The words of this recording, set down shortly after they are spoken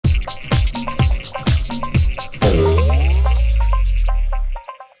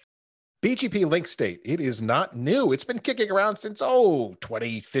BGP link state, it is not new. It's been kicking around since,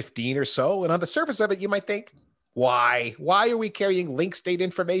 2015 or so. And on the surface of it, you might think, why? Why are we carrying link state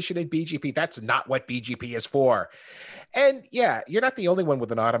information in BGP? That's not what BGP is for. And yeah, you're not the only one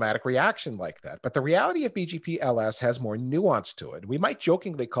with an automatic reaction like that. But the reality of BGP-LS has more nuance to it. We might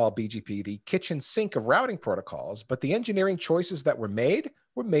jokingly call BGP the kitchen sink of routing protocols, but the engineering choices that were made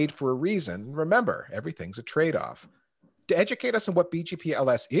for a reason. Remember, everything's a trade-off. To educate us on what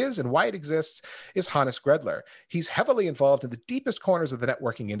BGP-LS is and why it exists is Hannes Gredler. He's heavily involved in the deepest corners of the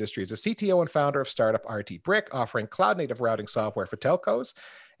networking industry as a CTO and founder of startup RtBrick, offering cloud-native routing software for telcos.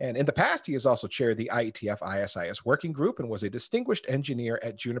 And in the past, he has also chaired the IETF IS-IS working group and was a distinguished engineer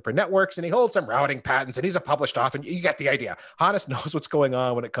at Juniper Networks, and he holds some routing patents, and he's a published author. You get the idea. Hannes knows what's going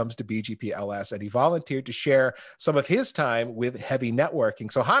on when it comes to BGP-LS, and he volunteered to share some of his time with heavy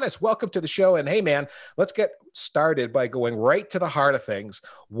networking. So Hannes, welcome to the show. And hey, man, let's get started by going right to the heart of things.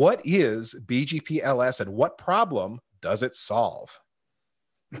 What is BGP-LS and what problem does it solve?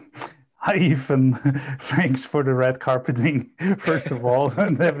 Hi, Ethan. Thanks for the red carpeting, first of all,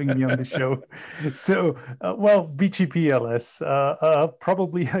 and having me on the show. So, BGP-LS,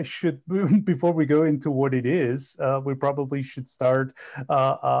 probably I should, before we go into what it is, we probably should start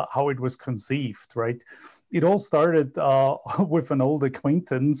how it was conceived, right? It all started with an old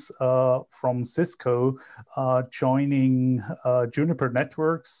acquaintance from Cisco joining Juniper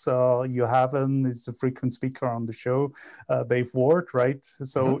Networks. You have him, he's a frequent speaker on the show, Dave Ward, right?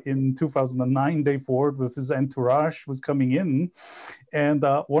 So in 2009, Dave Ward with his entourage was coming in. And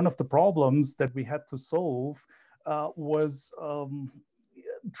one of the problems that we had to solve was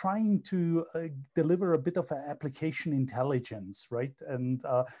trying to deliver a bit of an application intelligence, right? And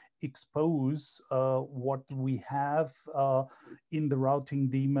expose what we have in the routing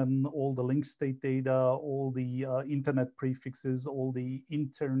daemon, all the link state data, all the internet prefixes, all the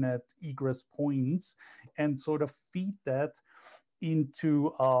internet egress points, and sort of feed that into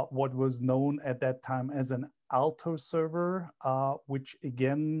what was known at that time as an author server, which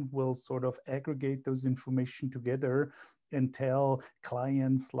again will sort of aggregate those information together and tell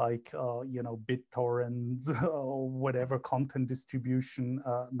clients like, BitTorrent or whatever content distribution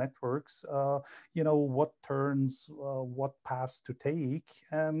networks, what turns, what paths to take.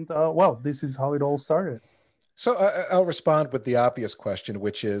 And this is how it all started. So I'll respond with the obvious question,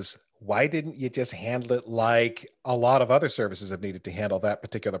 which is, why didn't you just handle it like a lot of other services have needed to handle that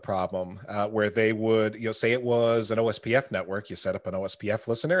particular problem, where they would, say it was an OSPF network, you set up an OSPF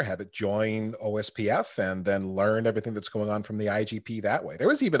listener, have it join OSPF, and then learn everything that's going on from the IGP that way. There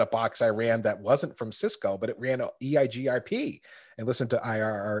was even a box I ran that wasn't from Cisco, but it ran EIGRP and listened to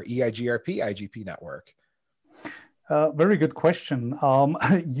IRR EIGRP IGP network. Very good question.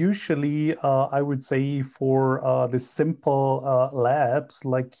 Usually, I would say for the simple labs,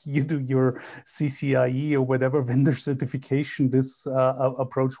 like you do your CCIE or whatever vendor certification, this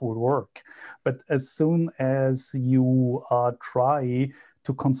approach would work. But as soon as you try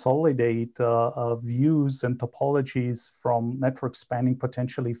to consolidate views and topologies from network spanning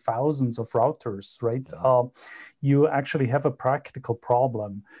potentially thousands of routers, right? You actually have a practical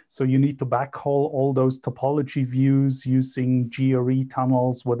problem. So you need to backhaul all those topology views using GRE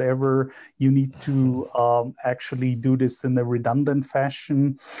tunnels, whatever. You need to actually do this in a redundant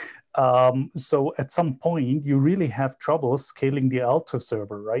fashion. So at some point, you really have trouble scaling the author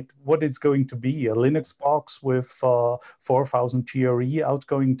server, right? What is going to be a Linux box with 4,000 GRE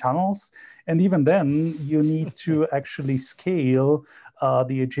outgoing tunnels? And even then, you need to actually scale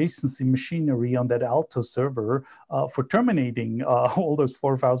the adjacency machinery on that author server for terminating all those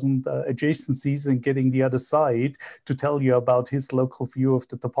 4,000 adjacencies and getting the other side to tell you about his local view of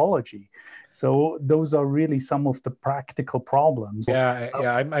the topology. So those are really some of the practical problems.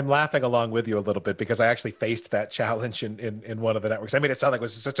 I'm laughing along with you a little bit because I actually faced that challenge in one of the networks. I mean, it sounded like it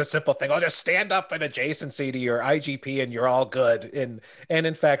was such a simple thing. Just stand up an adjacency to your IGP and you're all good. And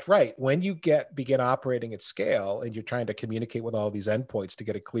in fact, right, when you begin operating at scale and you're trying to communicate with all these endpoints to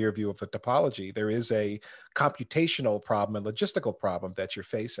get a clear view of the topology, there is a computational problem and logistical problem that you're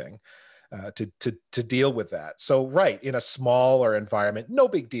facing to deal with that. So right, in a smaller environment, no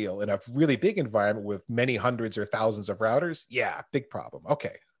big deal. In a really big environment with many hundreds or thousands of routers, yeah, big problem.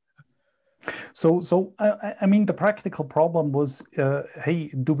 Okay. I mean, the practical problem was, hey,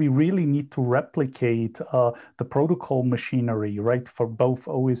 do we really need to replicate the protocol machinery, right, for both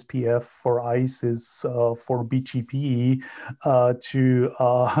OSPF, for ISIS, for BGP,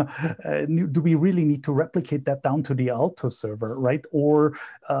 do we really need to replicate that down to the Alto server, right? Or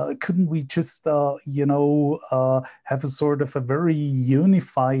couldn't we just, have a sort of a very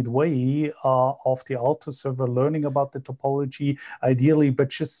unified way of the Alto server learning about the topology, ideally, but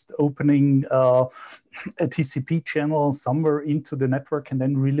just opening a TCP channel somewhere into the network and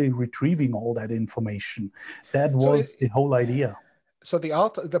then really retrieving all that information. That was the whole idea. So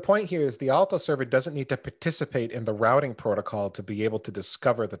the point here is the Alto server doesn't need to participate in the routing protocol to be able to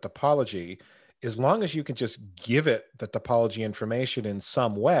discover the topology. As long as you can just give it the topology information in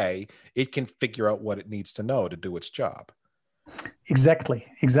some way, it can figure out what it needs to know to do its job. Exactly.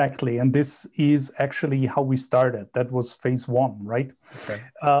 And this is actually how we started. That was phase one, right? Okay.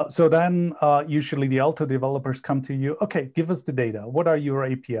 So then usually the Alto developers come to you, okay, give us the data. What are your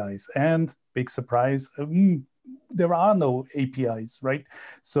APIs? And big surprise, there are no APIs, right?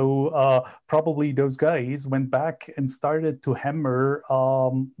 So probably those guys went back and started to hammer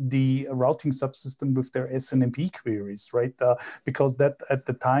the routing subsystem with their SNMP queries, right? Because that at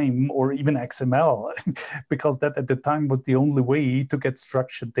the time, or even XML, because that at the time was the only way to get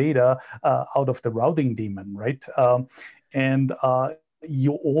structured data out of the routing daemon, right? And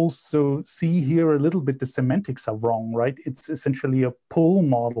you also see here a little bit the semantics are wrong, right? It's essentially a pull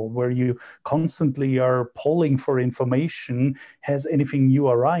model where you constantly are polling for information. Has anything new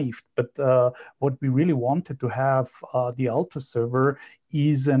arrived? But what we really wanted to have the Alto server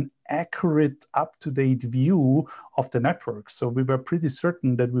is an accurate, up-to-date view of the network. So we were pretty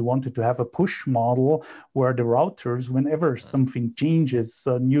certain that we wanted to have a push model where the routers, whenever something changes,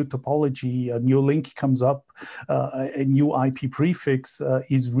 a new topology, a new link comes up, a new IP prefix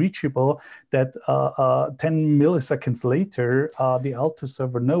is reachable, that 10 milliseconds later, the Alto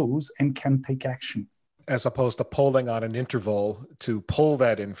server knows and can take action. As opposed to polling on an interval to pull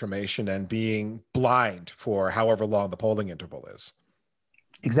that information and being blind for however long the polling interval is.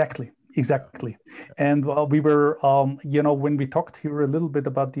 Exactly. And we were, when we talked here a little bit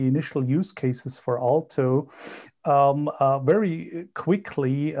about the initial use cases for Alto, very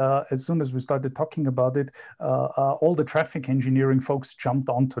quickly, as soon as we started talking about it, all the traffic engineering folks jumped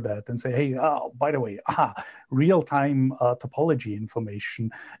onto that and say, hey, by the way, real-time topology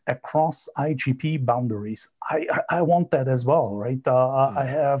information across IGP boundaries. I want that as well, right? I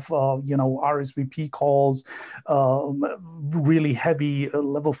have, RSVP calls, really heavy,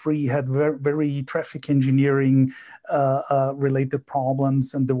 level 3 had very traffic engineering related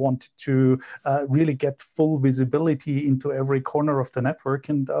problems, and they wanted to really get full visibility into every corner of the network.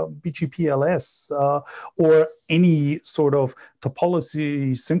 And BGP-LS or any sort of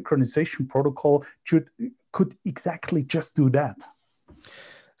topology synchronization protocol could exactly just do that.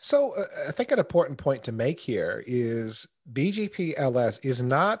 So I think an important point to make here is BGP-LS is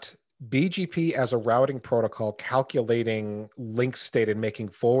not BGP as a routing protocol calculating link state and making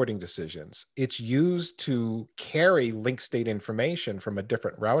forwarding decisions. It's used to carry link state information from a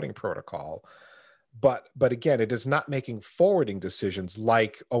different routing protocol. But again, it is not making forwarding decisions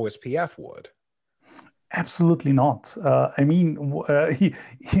like OSPF would. Absolutely not. I mean,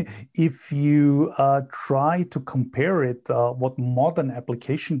 if you try to compare it, what modern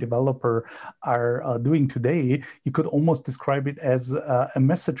application developer are doing today, you could almost describe it as a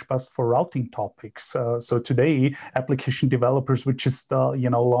message bus for routing topics. So today, application developers would just,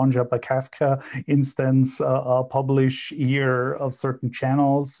 launch up a Kafka instance, publish here certain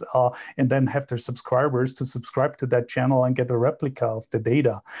channels, and then have their subscribers to subscribe to that channel and get a replica of the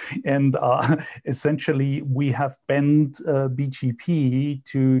data. And essentially, we have bent BGP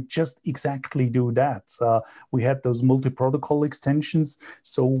to just exactly do that. We had those multi-protocol extensions,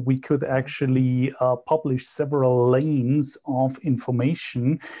 so we could actually publish several lanes of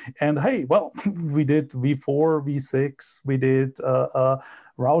information. And hey, well, we did V4, V6, we did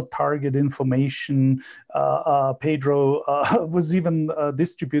route target information. Pedro was even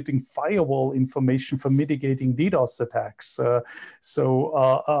distributing firewall information for mitigating DDoS attacks.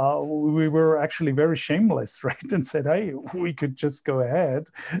 So we were actually very shameless, right? And said, hey, we could just go ahead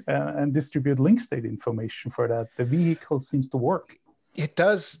and distribute link state information for that. The vehicle seems to work. It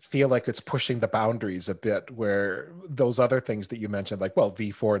does feel like it's pushing the boundaries a bit, where those other things that you mentioned, like, well,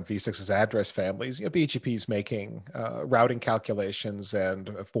 V4 and V6's address families, BGP is making routing calculations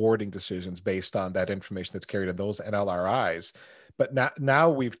and forwarding decisions based on that information that's carried in those NLRIs. But now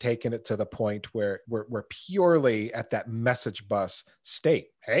we've taken it to the point where we're purely at that message bus state.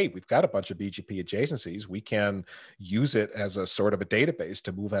 Hey, we've got a bunch of BGP adjacencies. We can use it as a sort of a database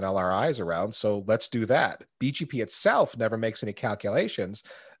to move NLRIs around. So let's do that. BGP itself never makes any calculations,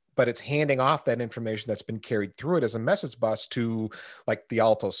 but it's handing off that information that's been carried through it as a message bus to like the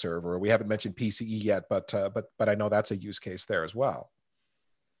Alto server. We haven't mentioned PCE yet, but I know that's a use case there as well.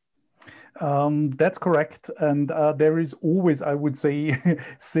 That's correct. And there is always, I would say,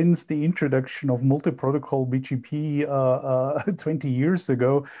 since the introduction of multi-protocol BGP 20 years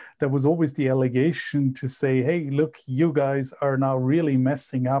ago, there was always the allegation to say, hey, look, you guys are now really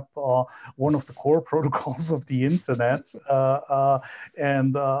messing up one of the core protocols of the internet.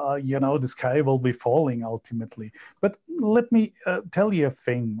 And the sky will be falling ultimately. But let me tell you a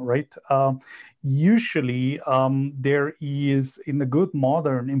thing, right? Usually, there is, in a good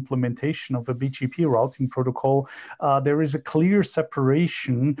modern implementation of a BGP routing protocol, there is a clear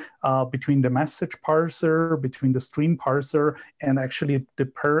separation between the message parser, between the stream parser, and actually the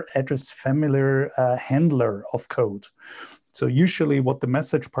per address familiar handler of code. So usually what the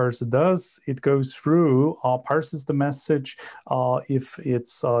message parser does, it goes through, parses the message. If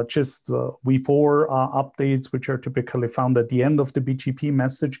it's just V4 updates, which are typically found at the end of the BGP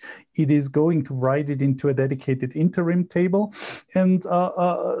message, it is going to write it into a dedicated interim table. And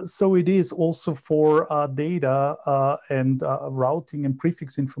so it is also for data and routing and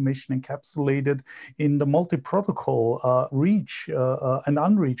prefix information encapsulated in the multi-protocol reach and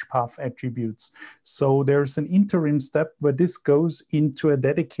unreached path attributes. So there's an interim step where this goes into a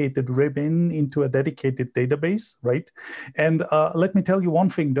dedicated ribbon, into a dedicated database, right? And let me tell you one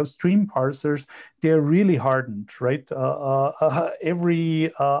thing, those stream parsers, they're really hardened, right?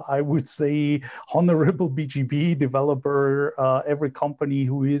 Every, I would say, honorable BGP developer, every company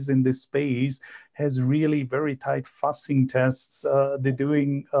who is in this space has really very tight fuzzing tests. They're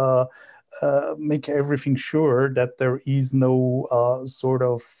doing make everything sure that there is no sort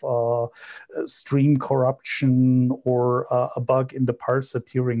of stream corruption or a bug in the parser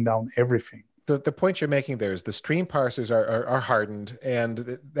tearing down everything. The point you're making there is the stream parsers are hardened,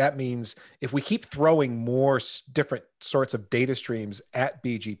 and that means if we keep throwing more different sorts of data streams at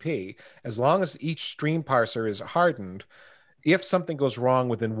BGP, as long as each stream parser is hardened, if something goes wrong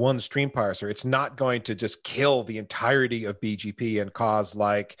within one stream parser, it's not going to just kill the entirety of BGP and cause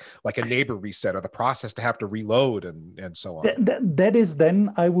like a neighbor reset or the process to have to reload and so on. That is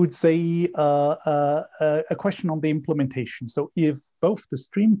then, I would say, a question on the implementation. So if both the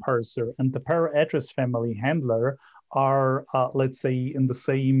stream parser and the para address family handler are, let's say, in the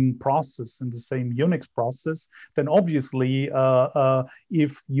same process, in the same Unix process, then obviously,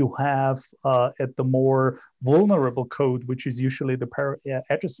 if you have at the more vulnerable code, which is usually the para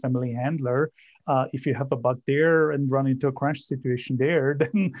address family handler, if you have a bug there and run into a crash situation there,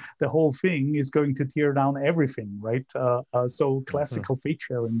 then the whole thing is going to tear down everything, right? So classical fate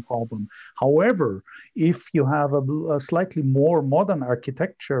sharing problem. However, if you have a slightly more modern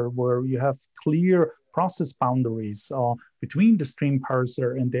architecture where you have clear process boundaries between the stream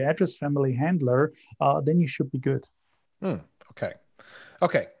parser and the address family handler, then you should be good.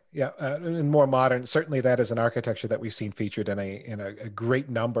 Okay. Yeah, and more modern. Certainly, that is an architecture that we've seen featured in a great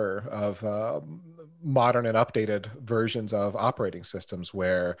number of modern and updated versions of operating systems,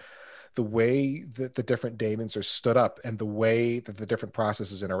 where the way that the different daemons are stood up and the way that the different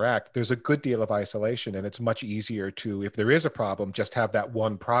processes interact, there's a good deal of isolation, and it's much easier to, if there is a problem, just have that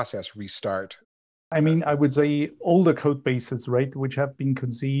one process restart. I mean, I would say older code bases, right, which have been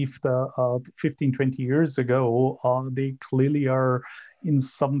conceived 15, 20 years ago, they clearly are in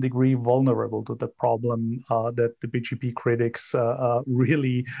some degree vulnerable to the problem that the BGP critics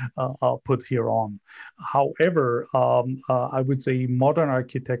really put here on. However, I would say modern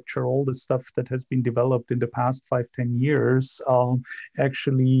architecture, all the stuff that has been developed in the past 5, 10 years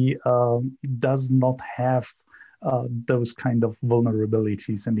actually does not have those kind of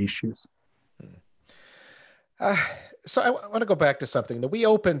vulnerabilities and issues. So I want to go back to something that we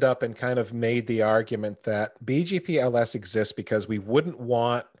opened up and kind of made the argument that BGP-LS exists because we wouldn't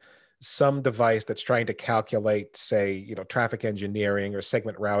want some device that's trying to calculate, say, traffic engineering or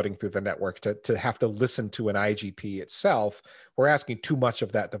segment routing through the network to have to listen to an IGP itself. We're asking too much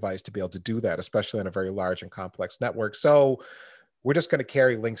of that device to be able to do that, especially in a very large and complex network. So we're just going to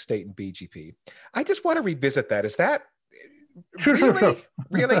carry link state and BGP. I just want to revisit that. Is that Sure.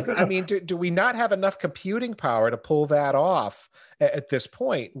 Really? I mean, do we not have enough computing power to pull that off at this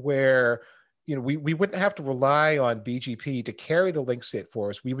point where, we wouldn't have to rely on BGP to carry the link state for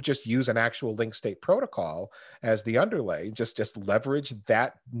us. We would just use an actual link state protocol as the underlay, just leverage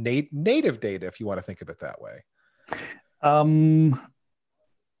that native data, if you want to think of it that way. Um,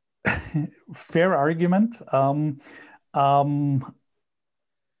 Fair argument. Um,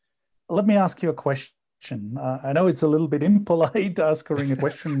 Let me ask you a question. I know it's a little bit impolite asking a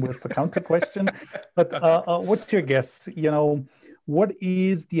question with a counter question, but what's your guess? What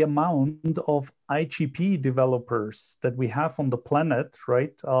is the amount of IGP developers that we have on the planet,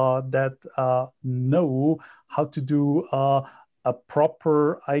 right? That know how to do a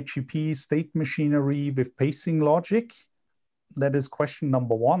proper IGP state machinery with pacing logic? That is question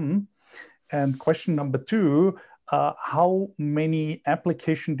number one. And question number two, how many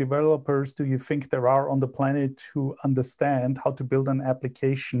application developers do you think there are on the planet who understand how to build an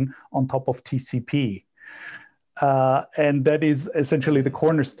application on top of TCP? And that is essentially the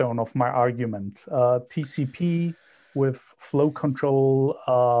cornerstone of my argument. TCP with flow control,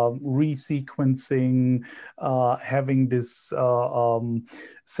 resequencing, having this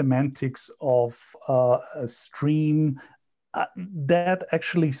semantics of a stream, that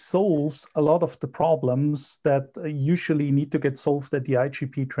actually solves a lot of the problems that usually need to get solved at the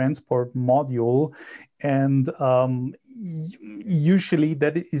IGP transport module. And usually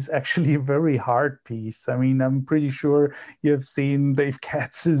that is actually a very hard piece. I mean, I'm pretty sure you have seen Dave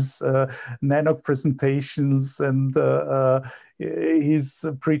Katz's nano presentations, and he's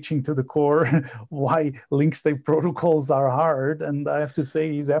preaching to the core why link state protocols are hard. And I have to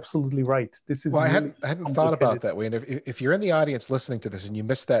say, he's absolutely right. This is well, really I hadn't thought about that way. And if you're in the audience listening to this and you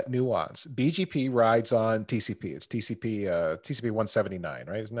missed that nuance, BGP rides on TCP. It's TCP 179,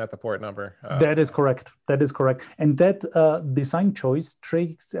 right? Isn't that the port number? That is correct. That is correct. And that design choice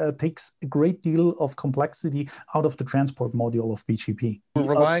takes a great deal of complexity out of the transport module of BGP. We're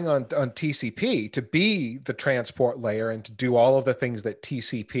relying on TCP to be the transport layer and to do all of the things that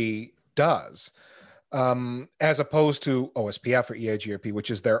TCP does, as opposed to OSPF or EIGRP,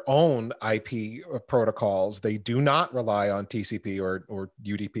 which is their own IP protocols. They do not rely on TCP or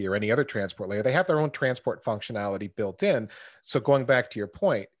UDP or any other transport layer. They have their own transport functionality built in. So going back to your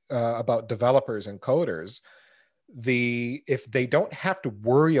point about developers and coders, if they don't have to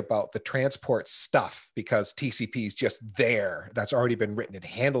worry about the transport stuff because TCP is just there, that's already been written, it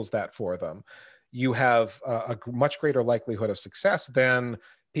handles that for them, you have a much greater likelihood of success than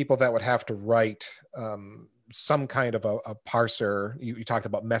people that would have to write some kind of a parser. You talked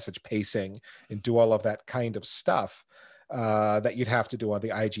about message pacing and do all of that kind of stuff that you'd have to do on the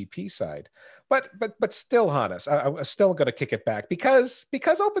IGP side. But still, Hannes, I'm still going to kick it back because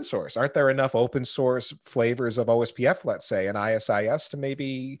open source. Aren't there enough open source flavors of OSPF, let's say, and ISIS to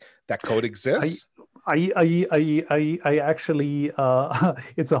maybe that code exists? I actually,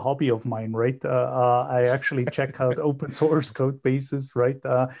 it's a hobby of mine, right? I actually check out open source code bases, right?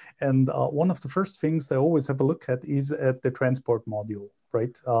 And one of the first things I always have a look at is at the transport module,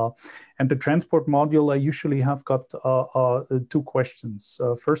 right? And the transport module, I usually have got two questions.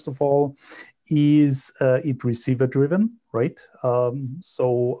 First of all, is it receiver driven, right?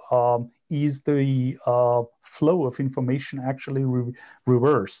 Is the flow of information actually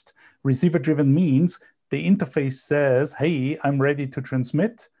reversed? Receiver driven means the interface says, hey, I'm ready to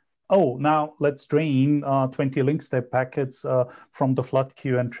transmit. Oh, now let's drain 20 link step packets from the flood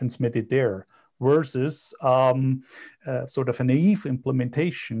queue and transmit it there. Versus sort of a naive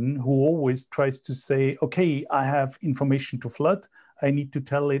implementation who always tries to say, okay, I have information to flood. I need to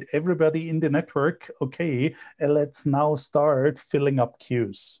tell it everybody in the network, okay, let's now start filling up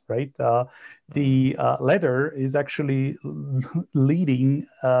queues, right? The latter is actually leading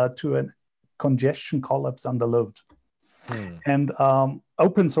to a congestion collapse under load. And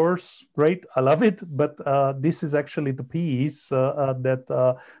open source, right? I love it, but this is actually the piece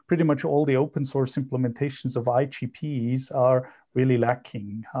that pretty much all the open source implementations of IGPs are really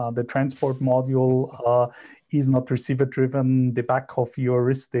lacking. The transport module is not receiver driven. The back-off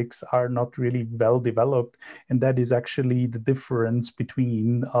heuristics are not really well developed, and that is actually the difference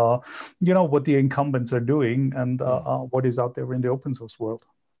between what the incumbents are doing and what is out there in the open source world.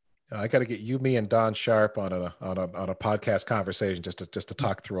 I got to get you, me, and Don Sharp on a podcast conversation just to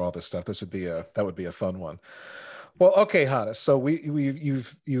talk through all this stuff. That would be a fun one. Well, okay, Hannes. So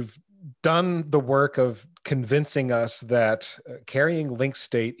you've done the work of convincing us that carrying link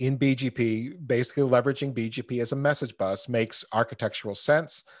state in BGP, basically leveraging BGP as a message bus, makes architectural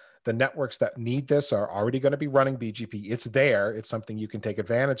sense. The networks that need this are already going to be running BGP. It's there. It's something you can take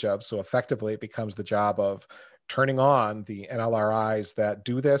advantage of. So effectively, it becomes the job of turning on the NLRIs that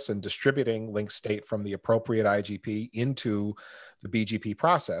do this and distributing link state from the appropriate IGP into the BGP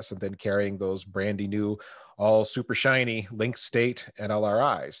process, and then carrying those brandy new, all super shiny link state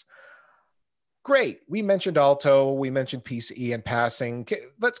NLRIs. Great. We mentioned Alto, we mentioned PCE and passing.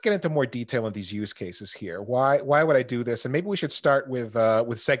 Let's get into more detail on these use cases here. Why would I do this? And maybe we should start with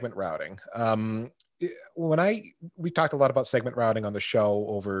segment routing. We talked a lot about segment routing on the show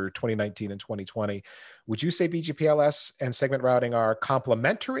over 2019 and 2020. Would you say BGP-LS and segment routing are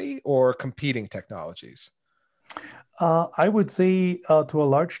complementary or competing technologies? I would say to a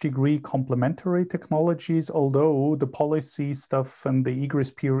large degree complementary technologies, although the policy stuff and the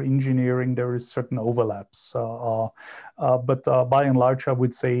egress peer engineering, there is certain overlaps. But by and large, I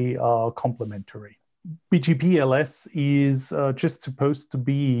would say complementary. BGP-LS is just supposed to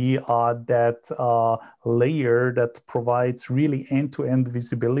be that layer that provides really end-to-end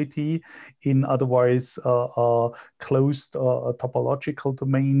visibility in otherwise closed topological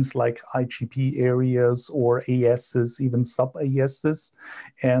domains like IGP areas or ASs, even sub-ASs.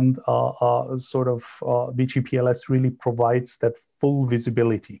 And BGP-LS really provides that full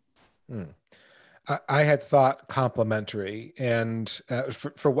visibility. I had thought complementary, and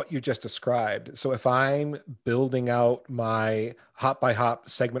for what you just described. So if I'm building out my hop-by-hop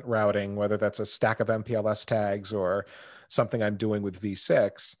segment routing, whether that's a stack of MPLS tags or something I'm doing with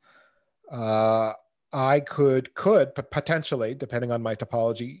V6, I could potentially, depending on my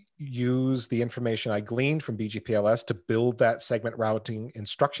topology, use the information I gleaned from BGP-LS to build that segment routing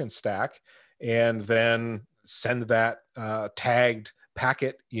instruction stack, and then send that tagged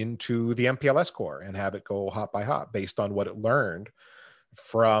packet into the MPLS core and have it go hop by hop based on what it learned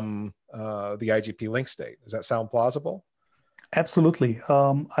from the IGP link state. Does that sound plausible? Absolutely.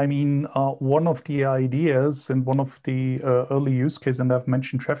 One of the ideas and one of the early use cases, and I've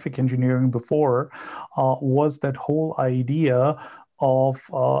mentioned traffic engineering before, was that whole idea of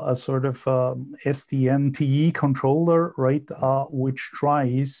a sort of SDN TE controller, right, which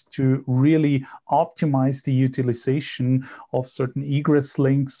tries to really optimize the utilization of certain egress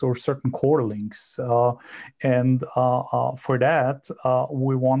links or certain core links. And for that,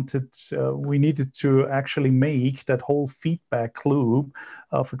 we needed to actually make that whole feedback loop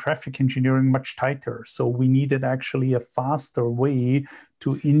for traffic engineering much tighter. So we needed actually a faster way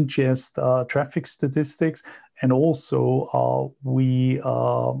to ingest traffic statistics. And also, we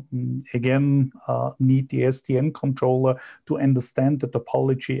again need the SDN controller to understand the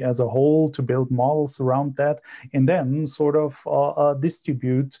topology as a whole, to build models around that, and then sort of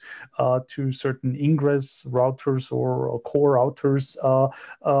distribute to certain ingress routers or core routers,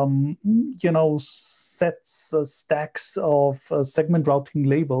 sets, stacks of segment routing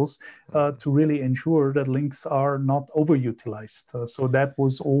labels to really ensure that links are not overutilized. So that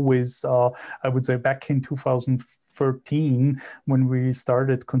was always, I would say, back in 2013, when we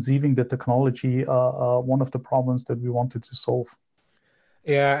started conceiving the technology, one of the problems that we wanted to solve.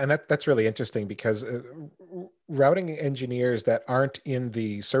 Yeah, and that's really interesting because routing engineers that aren't in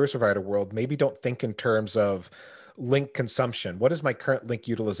the service provider world maybe don't think in terms of link consumption. What is my current link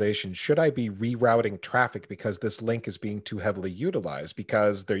utilization? Should I be rerouting traffic because this link is being too heavily utilized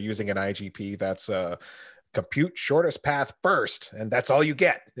because they're using an IGP that's compute shortest path first, and that's all you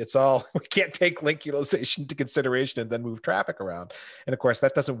get. It's all, we can't take link utilization into consideration and then move traffic around. And of course,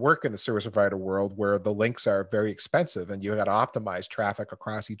 that doesn't work in the service provider world where the links are very expensive and you got to optimize traffic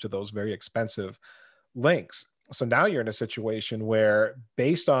across each of those very expensive links. So now you're in a situation where,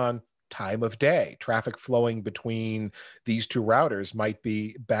 based on time of day, traffic flowing between these two routers might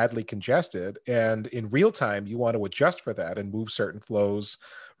be badly congested. And in real time, you want to adjust for that and move certain flows,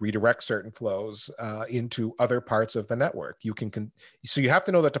 redirect certain flows into other parts of the network. So you have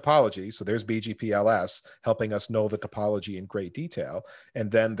to know the topology. So there's BGP-LS helping us know the topology in great detail.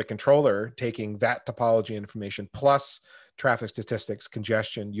 And then the controller taking that topology information plus traffic statistics,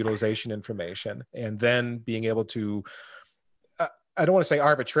 congestion, utilization information, and then being able to, I don't want to say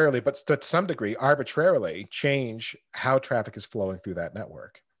arbitrarily, but to some degree, arbitrarily change how traffic is flowing through that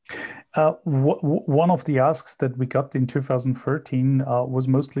network. One of the asks that we got in 2013 was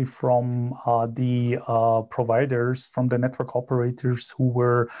mostly from the providers, from the network operators who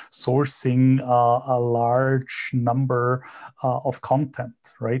were sourcing a large number of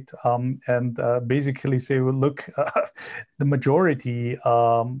content, right? And basically say, well, look, the majority,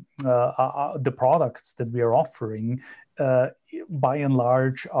 the products that we are offering, by and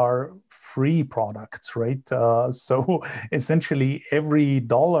large, are free products, right? So essentially, every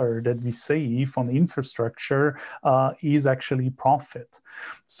dollar that we save on infrastructure is actually profit.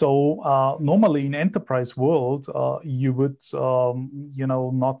 So normally in enterprise world, you would,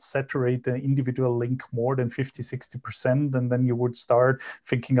 not saturate the individual link more than 50, 60%, and then you would start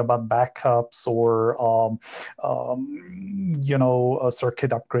thinking about backups or,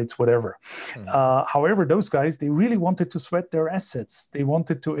 circuit upgrades, whatever. However, those guys, they really wanted to sweat their assets. They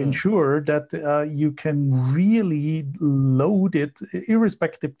wanted to ensure that you can really load it,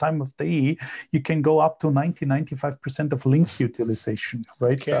 irrespective time of day. You can go up to 90, 95% of link utilization,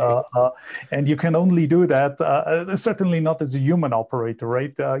 right? Okay. And you can only do that, certainly not as a human operator,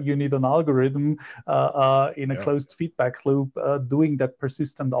 right? You need an algorithm in a closed feedback loop doing that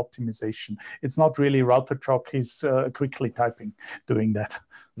persistent optimization. It's not really router jockeys quickly typing doing that.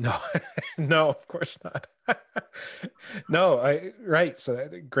 No, no, of course not. No, right. So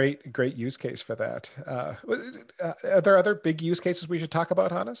great use case for that. Are there other big use cases we should talk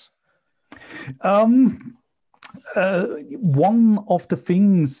about, Hannes? One of the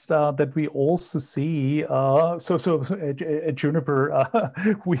things that we also see, so at Juniper,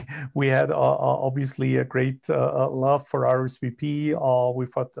 we had obviously a great love for RSVP. We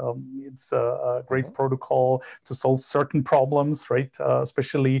thought it's a great protocol to solve certain problems, right?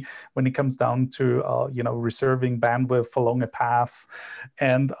 Especially when it comes down to reserving bandwidth along a path.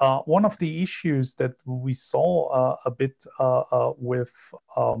 And one of the issues that we saw a bit with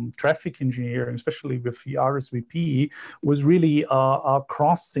traffic engineering, especially with the RSVP, was really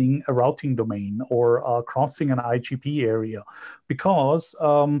crossing a routing domain or crossing an IGP area, because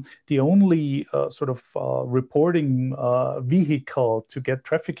the only reporting vehicle to get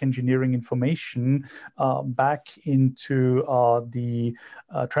traffic engineering information back into the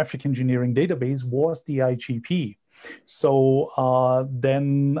traffic engineering database was the IGP. So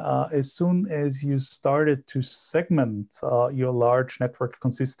then as soon as you started to segment your large network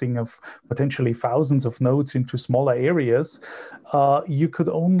consisting of potentially thousands of nodes into smaller areas, you could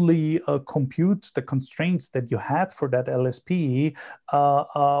only compute the constraints that you had for that LSP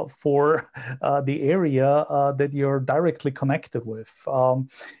for the area that you're directly connected with.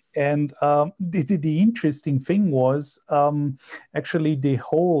 And the interesting thing was actually the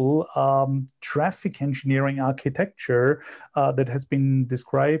whole traffic engineering architecture that has been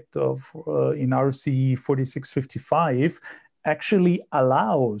described in RC 4655 actually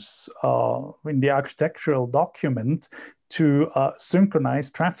allows in the architectural document to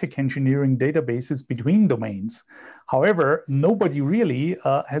synchronize traffic engineering databases between domains. However, nobody really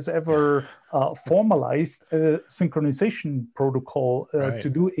has ever formalized a synchronization protocol to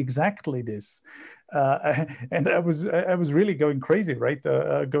do exactly this. And I was really going crazy, right?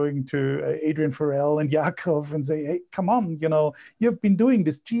 Going to Adrian Farrell and Yakov and say, hey, come on, you've been doing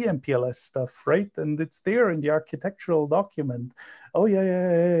this GMP-LS stuff, right? And it's there in the architectural document. Oh,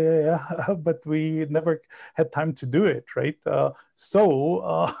 yeah. But we never had time to do it, right?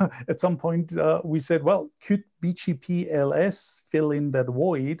 So at some point we said, well, could BGP-LS fill in that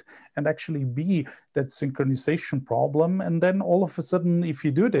void and actually be that synchronization problem? And then all of a sudden, if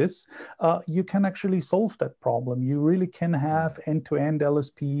you do this, you can actually solve that problem. You really can have end-to-end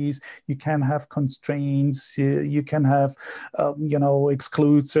LSPs. You can have constraints. You can have,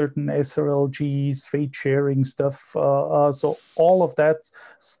 exclude certain SRLGs, fate sharing stuff. So all of that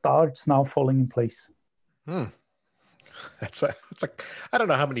starts now falling in place. It's like, I don't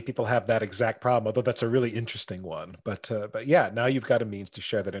know how many people have that exact problem, although that's a really interesting one. But yeah, now you've got a means to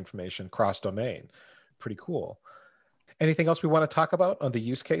share that information cross-domain. Pretty cool. Anything else we want to talk about on the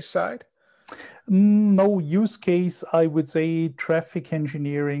use case side? No use case, I would say traffic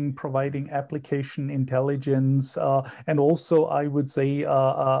engineering, providing application intelligence, and also I would say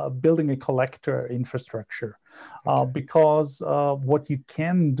building a collector infrastructure. Because what you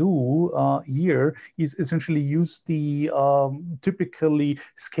can do here is essentially use the typically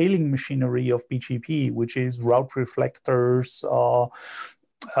scaling machinery of BGP, which is route reflectors,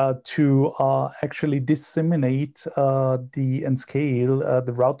 to actually disseminate and scale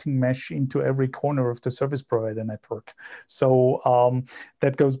the routing mesh into every corner of the service provider network. So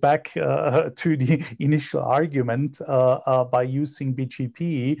that goes back to the initial argument. By using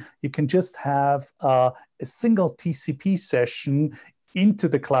BGP, you can just have a single TCP session into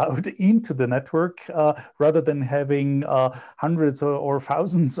the cloud, into the network, rather than having hundreds or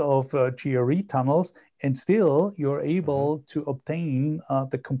thousands of GRE tunnels, and still you're able to obtain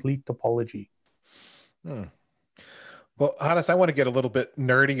the complete topology. Well, Hannes, I want to get a little bit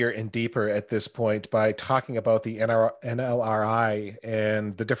nerdier and deeper at this point by talking about the NLRI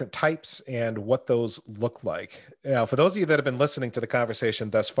and the different types and what those look like. Now, for those of you that have been listening to the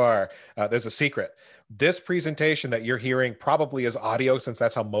conversation thus far, there's a secret. This presentation that you're hearing probably is audio, since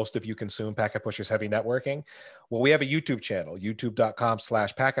that's how most of you consume Packet Pushers Heavy Networking. Well, we have a YouTube channel,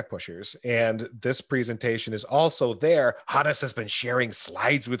 youtube.com/packetpushers. And this presentation is also there. Hannes has been sharing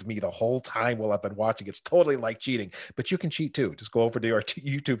slides with me the whole time while I've been watching. It's totally like cheating, but you can cheat too. Just go over to our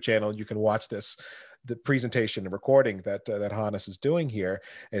YouTube channel and you can watch the presentation and recording that Hannes is doing here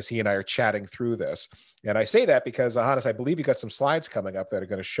as he and I are chatting through this. And I say that because, Hannes, I believe you got some slides coming up that are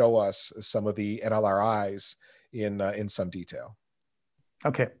going to show us some of the NLRIs in some detail.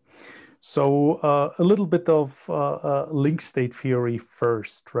 Okay. So a little bit of link state theory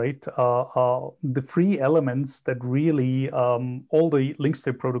first, right? The three elements that really all the link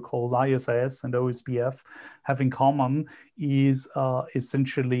state protocols, IS-IS and OSPF, have in common is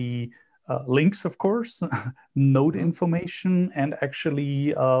essentially links, of course, node information, and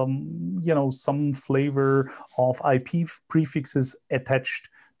actually, some flavor of IP prefixes attached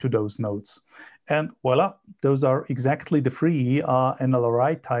to those nodes. And voila, those are exactly the three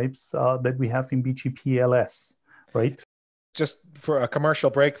NLRI types that we have in BGP-LS, right? Just for a commercial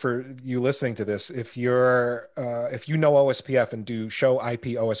break for you listening to this, if you know OSPF and do show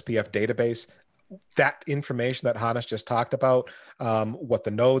IP OSPF database, that information that Hannes just talked about, what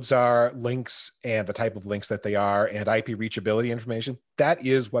the nodes are, links, and the type of links that they are, and IP reachability information, that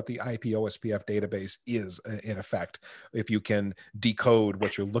is what the IP OSPF database is in effect, if you can decode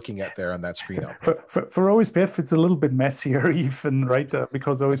what you're looking at there on that screen output. For OSPF, it's a little bit messier even, right?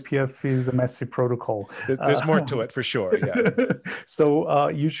 Because OSPF is a messy protocol. There's more to it for sure, yeah. So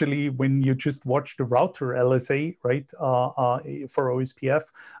usually when you just watch the router LSA, right, for OSPF,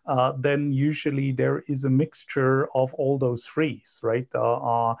 then usually there is a mixture of all those threes, right?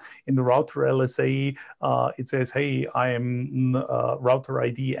 In the router LSA, it says, hey, I am router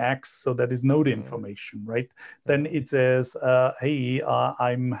ID X, so that is node information, right? Then it says, hey,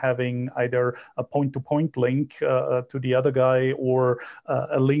 I'm having either a point-to-point link to the other guy or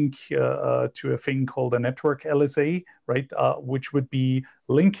a link to a thing called a network LSA, right? Which would be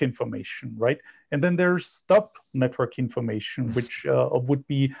link information, right? And then there's stub network information, which would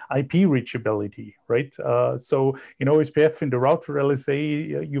be IP reachability, right? So in OSPF, in the router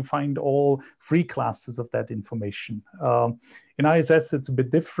LSA, you find all three classes of that information. In ISS, it's a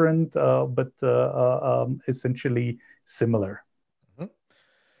bit different, but essentially similar.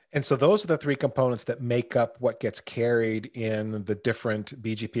 And so those are the three components that make up what gets carried in the different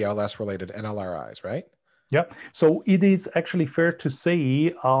BGP-LS related NLRIs, right? Yeah. So it is actually fair to say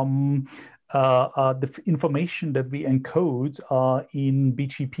the information that we encode in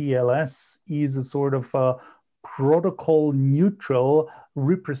BGP-LS is a sort of protocol neutral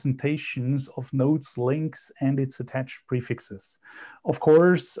representations of nodes, links, and its attached prefixes. Of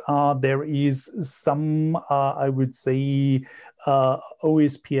course, there is some, I would say,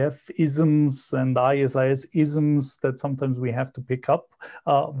 OSPF isms and ISIS isms that sometimes we have to pick up.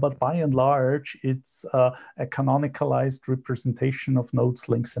 But by and large, it's a canonicalized representation of nodes,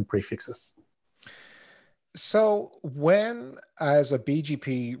 links, and prefixes. So when, as a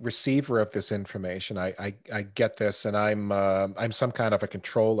BGP receiver of this information, I get this, and I'm some kind of a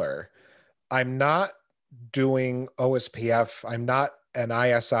controller. I'm not doing OSPF. I'm not an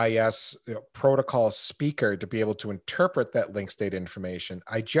ISIS protocol speaker to be able to interpret that link state information.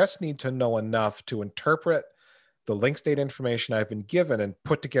 I just need to know enough to interpret the link state information I've been given and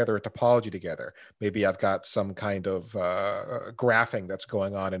put together a topology together. Maybe I've got some kind of graphing that's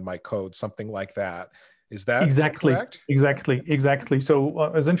going on in my code, something like that. Is that correct? Exactly.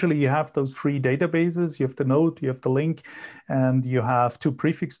 So essentially you have those three databases. You have the node, you have the link, and you have two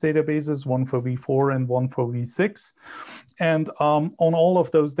prefix databases, one for v4 and one for v6. And on all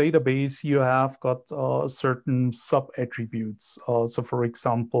of those databases, you have got certain sub-attributes. So for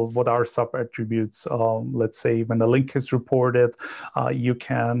example, what are sub-attributes? Let's say when a link is reported, you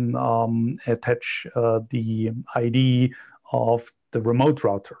can attach the ID of the remote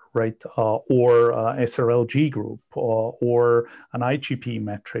router, right? Or SRLG group, or an IGP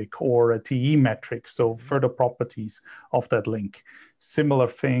metric, or a TE metric, so further properties of that link. Similar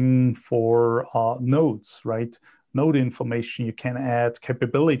thing for nodes, right? Node information, you can add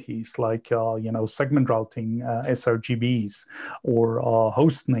capabilities like segment routing, sRGBs, or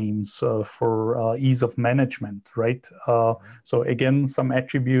host names for ease of management, right? So again, some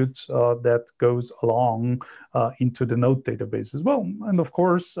attributes that goes along into the node database as well. And of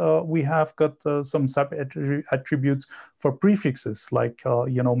course, we have got some sub attributes for prefixes like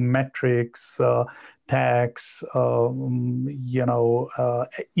metrics, tags,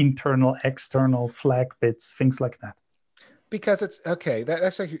 internal, external, flag bits, things like that. Because it's okay. That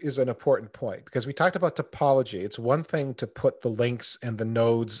actually is an important point, because we talked about topology. It's one thing to put the links and the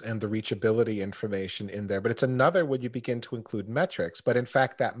nodes and the reachability information in there, but it's another when you begin to include metrics. But in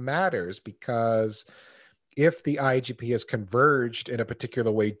fact, that matters because if the IGP is converged in a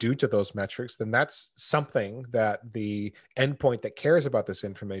particular way due to those metrics, then that's something that the endpoint that cares about this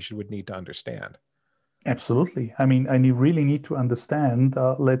information would need to understand. Absolutely. I mean, and you really need to understand,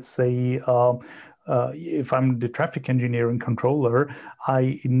 let's say, if I'm the traffic engineer and controller,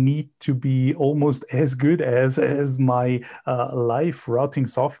 I need to be almost as good as my live routing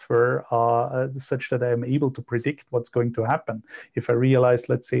software, such that I'm able to predict what's going to happen. If I realize,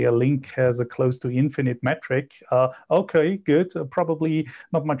 let's say, a link has a close to infinite metric, okay, good. Probably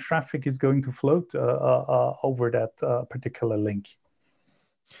not much traffic is going to float over that particular link.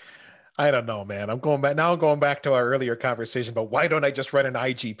 I don't know, man. I'm going back to our earlier conversation, but why don't I just run an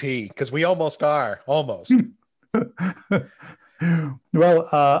IGP? Because we almost are, almost. Well,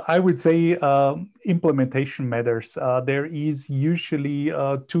 I would say implementation matters. There is usually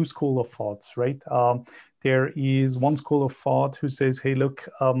two school of thoughts, right? There is one school of thought who says, hey, look,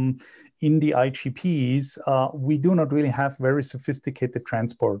 in the IGPs, we do not really have very sophisticated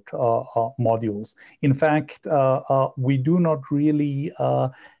transport modules. In fact, we do not really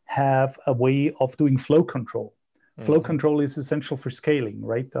have a way of doing flow control. Flow control is essential for scaling,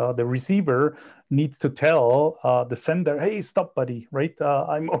 right? The receiver needs to tell the sender, hey, stop, buddy, right?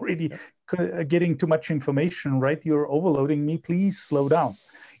 I'm already getting too much information, right? You're overloading me, please slow down.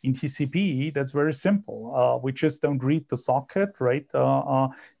 In TCP, that's very simple. We just don't read the socket, right?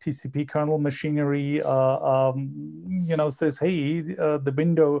 TCP kernel machinery, says, hey, the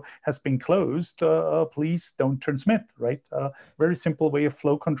window has been closed. Please don't transmit, right? Very simple way of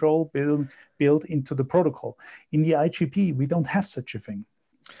flow control built into the protocol. In the IGP, we don't have such a thing.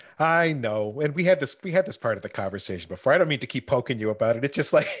 I know. And we had this part of the conversation before. I don't mean to keep poking you about it. It's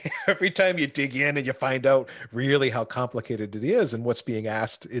just like every time you dig in and you find out really how complicated it is and what's being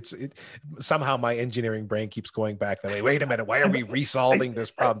asked, somehow my engineering brain keeps going back that way. Wait a minute, why are we resolving this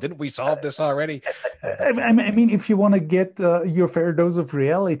problem? Didn't we solve this already? I mean, if you want to get your fair dose of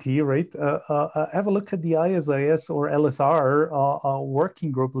reality, right, have a look at the IS-IS or LSR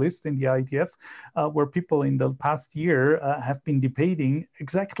working group list in the IETF, where people in the past year have been debating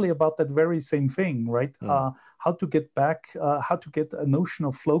exactly about that very same thing, right? How to get a notion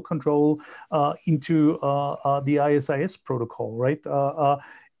of flow control into the IS-IS protocol, right?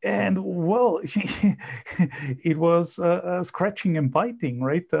 And well, it was scratching and biting,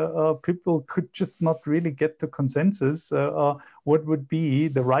 right? People could just not really get to consensus what would be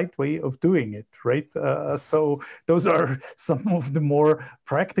the right way of doing it, right? So those are some of the more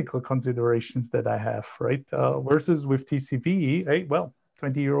practical considerations that I have, right? Versus with TCP, hey, well,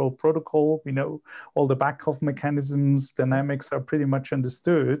 20-year-old protocol, we know all the backoff mechanisms, dynamics are pretty much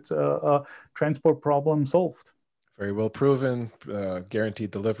understood, transport problem solved. Very well proven, guaranteed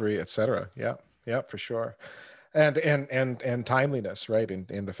delivery, etc. Yeah, for sure. And timeliness, right,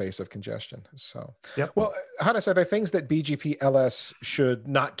 in the face of congestion. So, yep. Well, Hannes, are there things that BGP-LS should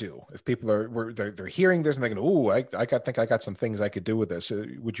not do? If people they're hearing this and thinking, "Oh, I think I got some things I could do with this,"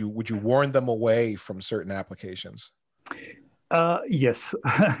 would you warn them away from certain applications? Yes,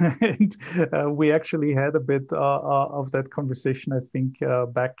 and we actually had a bit of that conversation, I think,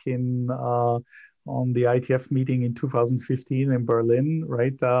 back in on the IETF meeting in 2015 in Berlin,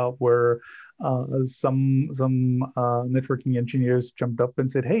 right, where some networking engineers jumped up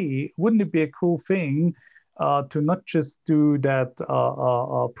and said, "Hey, wouldn't it be a cool thing to not just do that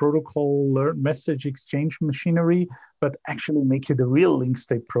protocol message exchange machinery, but actually make it a real link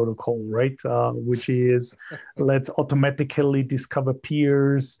state protocol, right? Which is let's automatically discover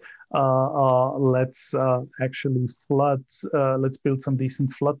peers. Let's actually flood. Let's build some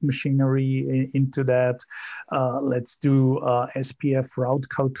decent flood machinery into that. Let's do SPF route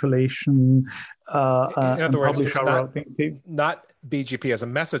calculation. In other words, publish our routing. Not BGP as a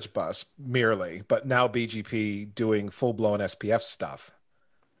message bus merely, but now BGP doing full-blown SPF stuff.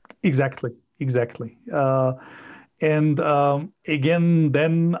 Exactly. And again,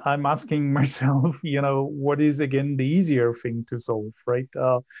 then I'm asking myself, what is again the easier thing to solve, right?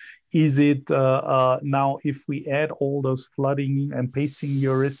 Is it now if we add all those flooding and pacing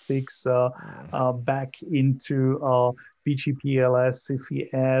heuristics back into BGP-LS, if we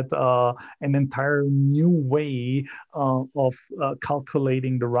add an entire new way of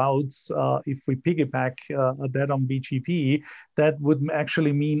calculating the routes, if we piggyback that on BGP, that would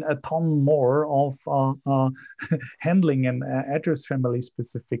actually mean a ton more of handling and address family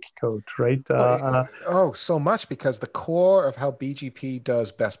specific code, right? So much, because the core of how BGP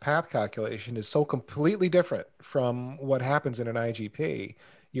does best path calculation is so completely different from what happens in an IGP.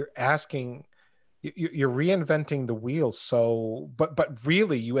 You're asking you're reinventing the wheel. So, but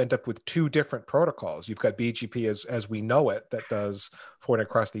really, you end up with two different protocols. You've got BGP as we know it that does forwarding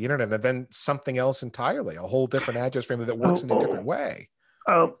across the internet, and then something else entirely, a whole different address frame that works in a different way.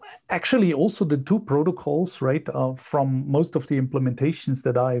 Uh, Actually, also the two protocols, right, from most of the implementations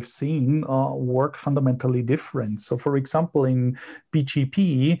that I've seen work fundamentally different. So, for example, in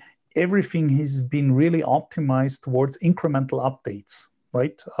BGP, everything has been really optimized towards incremental updates,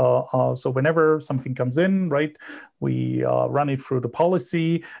 right? So whenever something comes in, right, we run it through the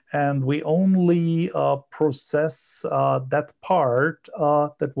policy, and we only process that part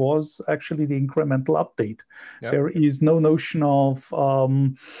that was actually the incremental update. Yep. There is no notion of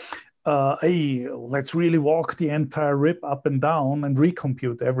hey, let's really walk the entire RIP up and down and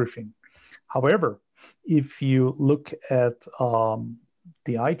recompute everything. However, if you look at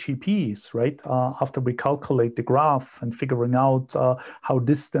the IGPs, right, after we calculate the graph and figuring out how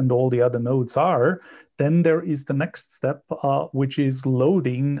distant all the other nodes are, then there is the next step, which is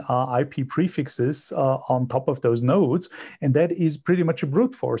loading IP prefixes on top of those nodes. And that is pretty much a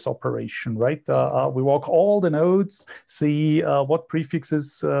brute force operation, right? We walk all the nodes, see what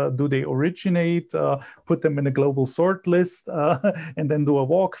prefixes do they originate, put them in a global sort list, and then do a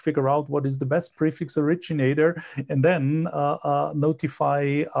walk, figure out what is the best prefix originator, and then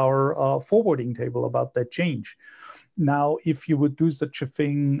notify our forwarding table about that change. Now, if you would do such a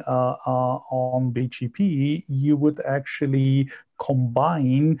thing on BGP, you would actually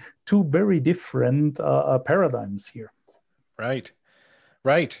combine two very different paradigms here. Right,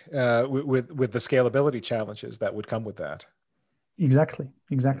 right. With the scalability challenges that would come with that. Exactly,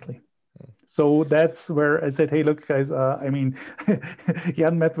 exactly. So that's where I said, hey, look, guys, I mean,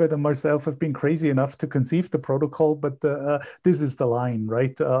 Jan Medved and myself have been crazy enough to conceive the protocol, but this is the line,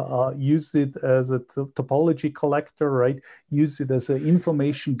 right? Use it as a topology collector, right? Use it as an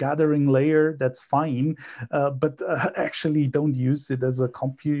information gathering layer, that's fine. But actually don't use it as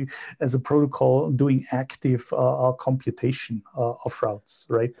a protocol doing active computation of routes,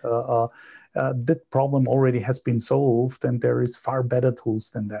 right? That problem already has been solved, and there is far better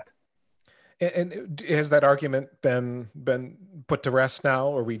tools than that. And has that argument been put to rest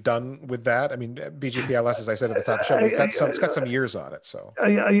now? Are we done with that? I mean, BGP-LS, as I said at the top of the show, it's got some years on it. So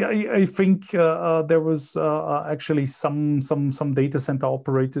I think there was actually some data center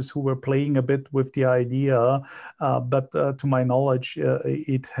operators who were playing a bit with the idea, but to my knowledge,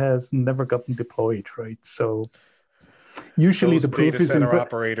 it has never gotten deployed, right? So usually those the proof data is in center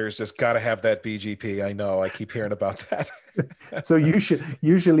operators just got to have that BGP. I know. I keep hearing about that. So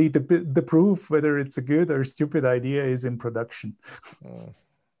usually the proof whether it's a good or stupid idea is in production.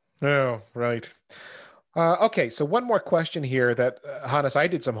 Oh, right. Okay, so one more question here that, Hannes, I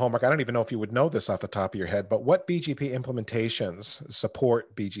did some homework. I don't even know if you would know this off the top of your head, but what BGP implementations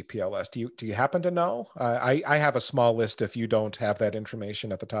support BGP-LS? Do you happen to know? I have a small list if you don't have that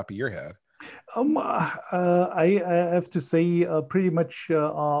information at the top of your head. I have to say pretty much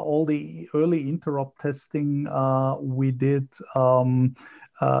all the early interop testing we did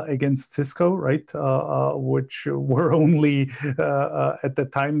against Cisco, right? Which were only at the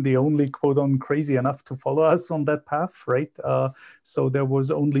time the only quote on crazy enough to follow us on that path, right? So there was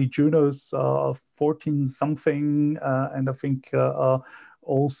only Juno's 14 something, and I think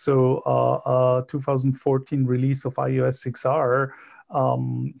also 2014 release of iOS 6R.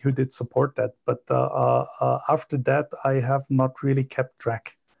 Who did support that. But after that, I have not really kept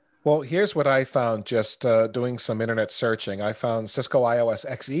track. Well, here's what I found just doing some internet searching. I found Cisco iOS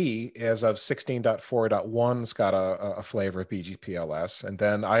XE as of 16.4.1's got a flavor of BGP-LS, and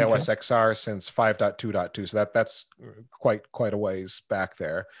then iOS XR since 5.2.2. So that's quite a ways back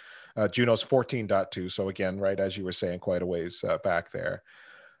there. Juno's 14.2. So again, right, as you were saying, quite a ways back there.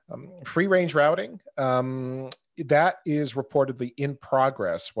 Free range routing, that is reportedly in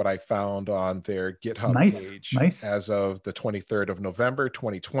progress, what I found on their GitHub page. As of the 23rd of November,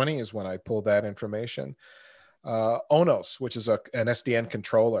 2020 is when I pulled that information. ONOS, which is an SDN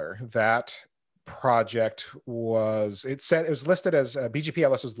controller, that project was listed as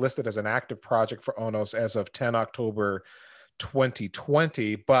BGP-LS was listed as an active project for ONOS as of 10 October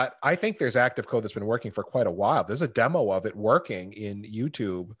 2020, but I think there's active code that's been working for quite a while. There's a demo of it working in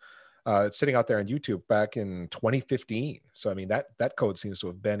YouTube. It's sitting out there on YouTube back in 2015. So I mean that code seems to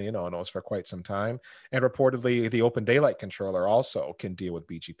have been in ONOS for quite some time. And reportedly, the Open Daylight controller also can deal with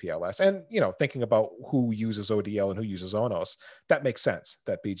BGP-LS. And thinking about who uses ODL and who uses ONOS, that makes sense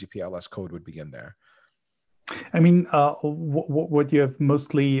that BGP-LS code would be in there. I mean, what you have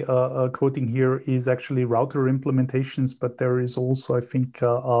mostly quoting here is actually router implementations, but there is also, I think,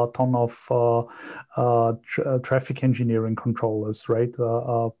 a ton of traffic engineering controllers, right?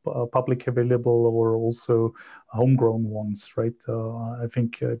 Public available or also homegrown ones, right? I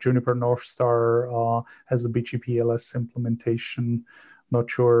think Juniper North Star has a BGP-LS implementation. Not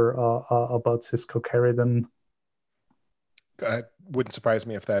sure about Cisco Carridan. Wouldn't surprise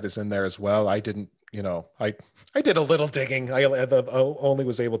me if that is in there as well. I didn't, I did a little digging. I only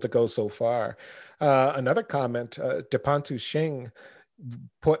was able to go so far. Another comment, Dipantu Singh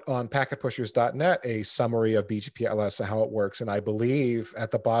put on packetpushers.net a summary of BGP-LS and how it works. And I believe at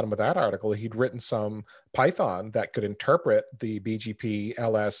the bottom of that article, he'd written some Python that could interpret the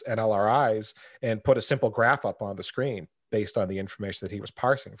BGP-LS and LRIs and put a simple graph up on the screen based on the information that he was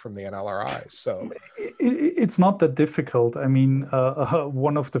parsing from the NLRIs. So it's not that difficult. I mean,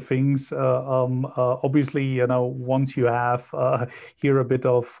 one of the things, obviously, once you have here a bit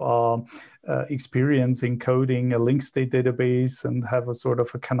of experience in coding a link state database and have a sort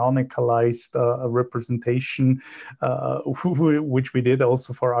of a canonicalized representation, which we did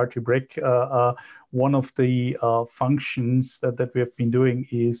also for RtBrick. One of the functions that we have been doing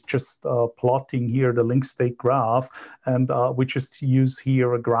is just plotting here the link state graph, and we just use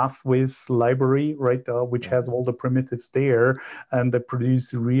here a GraphWiz library, right, which has all the primitives there, and they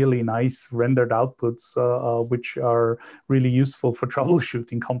produce really nice rendered outputs, which are really useful for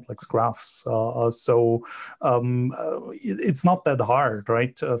troubleshooting complex graphs. It's not that hard,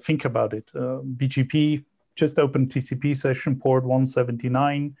 right? Think about it. BGP, just open TCP session port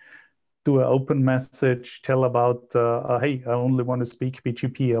 179, do an open message, tell about, hey, I only want to speak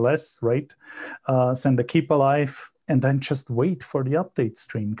BGP-LS, right? Send a keep alive, and then just wait for the update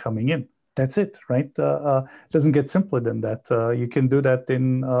stream coming in. That's it, right? It doesn't get simpler than that. You can do that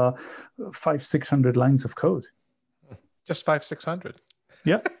in 500-600 lines of code. Just 500-600.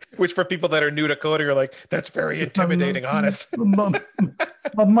 Yeah. Which for people that are new to coding are like, that's very intimidating, Hannes.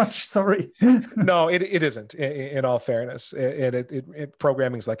 It's not much, sorry. No, it isn't, in all fairness.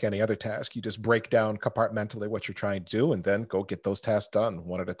 Programming is like any other task. You just break down compartmentally what you're trying to do and then go get those tasks done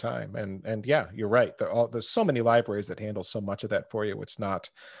one at a time. And yeah, you're right. There's so many libraries that handle so much of that for you. It's not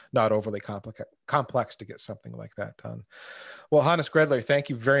overly complex to get something like that done. Well, Hannes Gredler,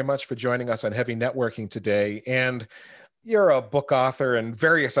 thank you very much for joining us on Heavy Networking today. And you're a book author and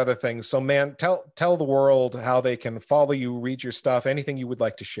various other things. So, man, tell the world how they can follow you, read your stuff, anything you would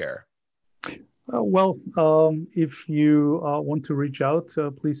like to share. If you want to reach out,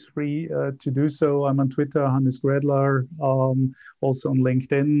 please free to do so. I'm on Twitter, Hannes Gredler, also on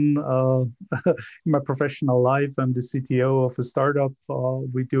LinkedIn. In my professional life, I'm the CTO of a startup.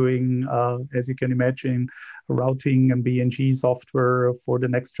 We're doing, as you can imagine, routing and BNG software for the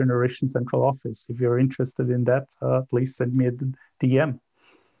next generation central office. If you're interested in that, please send me a DM.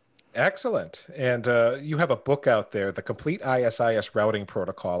 Excellent. And you have a book out there, The Complete IS-IS Routing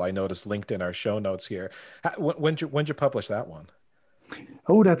Protocol. I noticed linked in our show notes here. When'd you publish that one?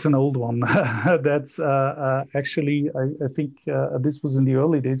 Oh, that's an old one. That's actually, I think this was in the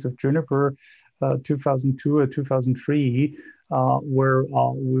early days of Juniper, 2002 or 2003, where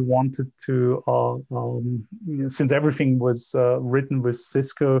we wanted to, since everything was written with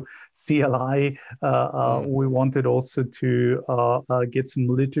Cisco CLI, we wanted also to get some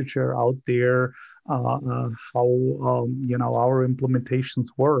literature out there, how our implementations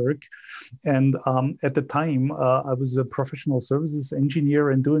work. And at the time, I was a professional services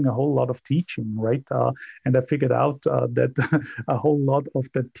engineer and doing a whole lot of teaching, right? And I figured out that a whole lot of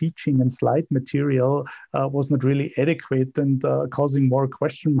the teaching and slide material was not really adequate and causing more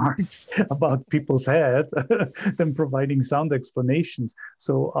question marks about people's head than providing sound explanations.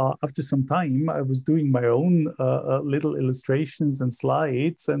 So after some time, I was doing my own little illustrations and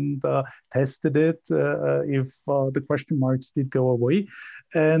slides and tested it if the question marks did go away.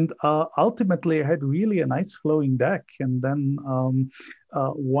 And ultimately, I had really a nice flowing deck. And then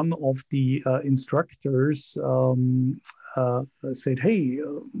one of the instructors said, hey,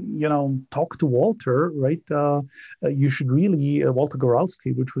 talk to Walter, right? You should really, Walter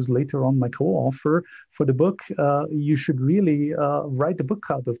Goralski, which was later on my co-author for the book, you should really write a book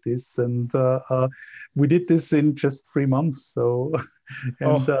out of this. And we did this in just 3 months. So,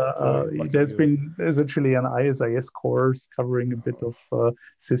 and there's been essentially an IS-IS course covering a bit of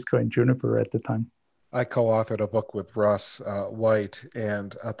Cisco and Juniper at the time. I co-authored a book with Russ White,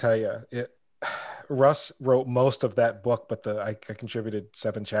 and I'll tell you, Russ wrote most of that book, but I contributed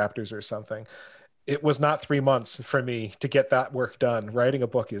 7 chapters or something. It was not 3 months for me to get that work done. Writing a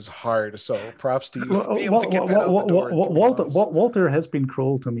book is hard. So props to you for being able to get that out the door in 3 months. Walter has been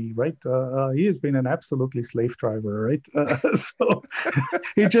cruel to me, right? He has been an absolutely slave driver, right? So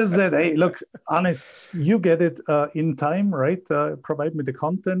he just said, "Hey, look, Hannes, you get it in time, right? Provide me the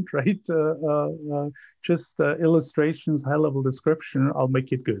content, right? Just illustrations, high-level description. I'll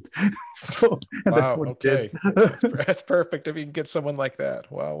make it good." So and that's what he did. That's perfect if you can get someone like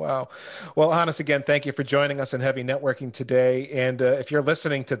that. Wow, wow. Well, Hannes, again, thank you for joining us in Heavy Networking today. And if you're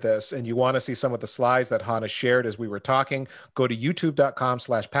listening to this and you want to see some of the slides that Hannes shared as we were talking, go to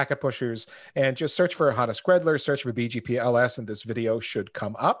youtube.com/packetpushers and just search for Hannes Gredler, search for BGP-LS, and this video should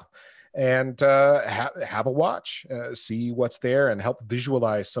come up. And have a watch, see what's there, and help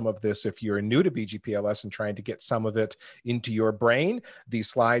visualize some of this if you're new to BGP-LS and trying to get some of it into your brain. These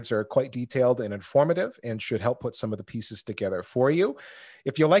slides are quite detailed and informative and should help put some of the pieces together for you.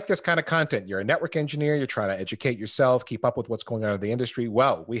 If you like this kind of content, you're a network engineer, you're trying to educate yourself, keep up with what's going on in the industry,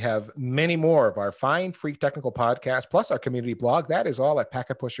 well, we have many more of our fine free technical podcasts, plus our community blog. That is all at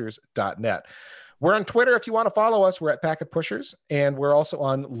packetpushers.net. We're on Twitter. If you want to follow us, we're at Packet Pushers, and we're also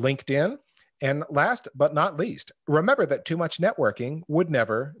on LinkedIn. And last but not least, remember that too much networking would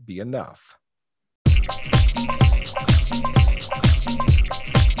never be enough.